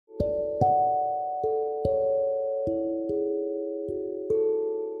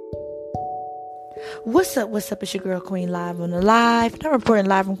What's up? It's your girl Queen live on the live. And I'm reporting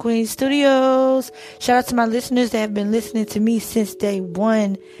live from Queen Studios. Shout out to my listeners that have been listening to me since day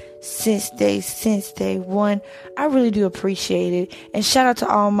one. Since day one. I really do appreciate it. And shout out to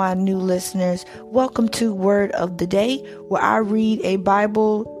all my new listeners. Welcome to Word of the Day, where I read a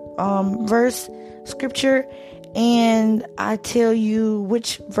Bible verse, scripture, and I tell you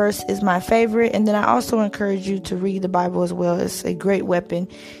which verse is my favorite. And then I also encourage you to read the Bible as well. It's a great weapon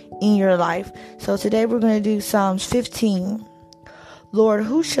in your life. So today we're going to do Psalms 15. Lord,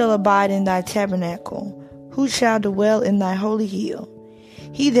 who shall abide in thy tabernacle? Who shall dwell in thy holy hill?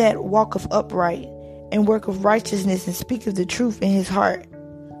 He that walketh upright and worketh righteousness and speaketh the truth in his heart.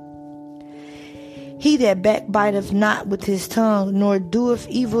 He that backbiteth not with his tongue, nor doeth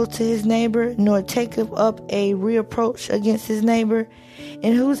evil to his neighbor, nor taketh up a reproach against his neighbor,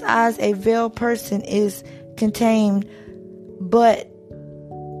 in whose eyes a veiled person is contained, but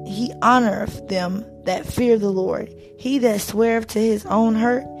he honoreth them that fear the Lord. He that sweareth to his own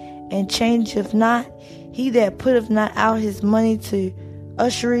hurt, and changeth not, he that putteth not out his money to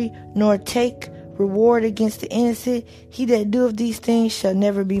usury, nor take reward against the innocent, he that doeth these things shall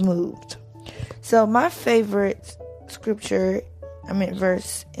never be moved. So my favorite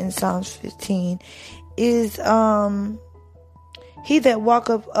verse in Psalms 15 is he that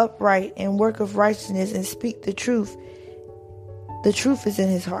walketh upright and worketh righteousness and speak the truth is in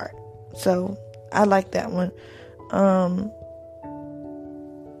his heart. So I like that one.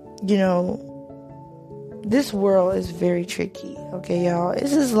 This world is very tricky, okay, y'all?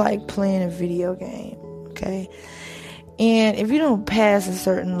 This is like playing a video game, okay? And if you don't pass a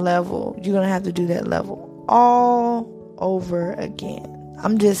certain level, you're going to have to do that level all over again.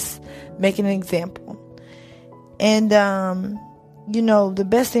 I'm just making an example. And, the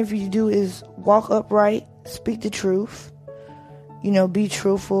best thing for you to do is walk upright, speak the truth, be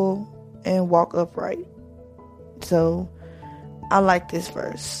truthful, and walk upright. So I like this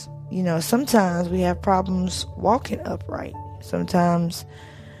verse. Sometimes we have problems walking upright. Sometimes,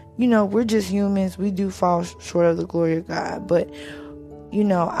 we're just humans. We do fall short of the glory of God. But,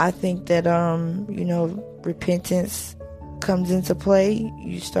 I think that, repentance comes into play.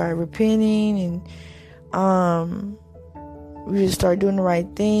 You start repenting and you just start doing the right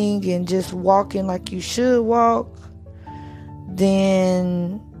thing and just walking like you should walk.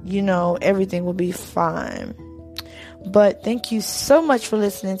 Then, everything will be fine. But thank you so much for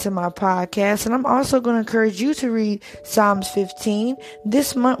listening to my podcast. And I'm also going to encourage you to read Psalms 15.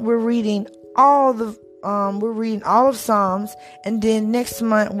 This month we're reading all of Psalms. And then next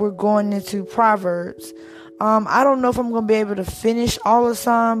month we're going into Proverbs. I don't know if I'm going to be able to finish all of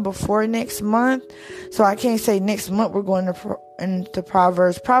Psalms before next month. So I can't say next month we're going into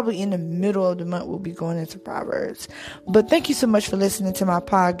Proverbs. Probably in the middle of the month we'll be going into Proverbs. But thank you so much for listening to my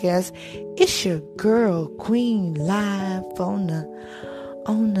podcast. It's your girl Queen live on the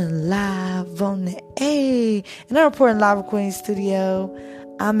A. And I'm reporting live from Queen Studio.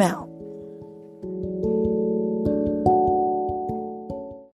 I'm out.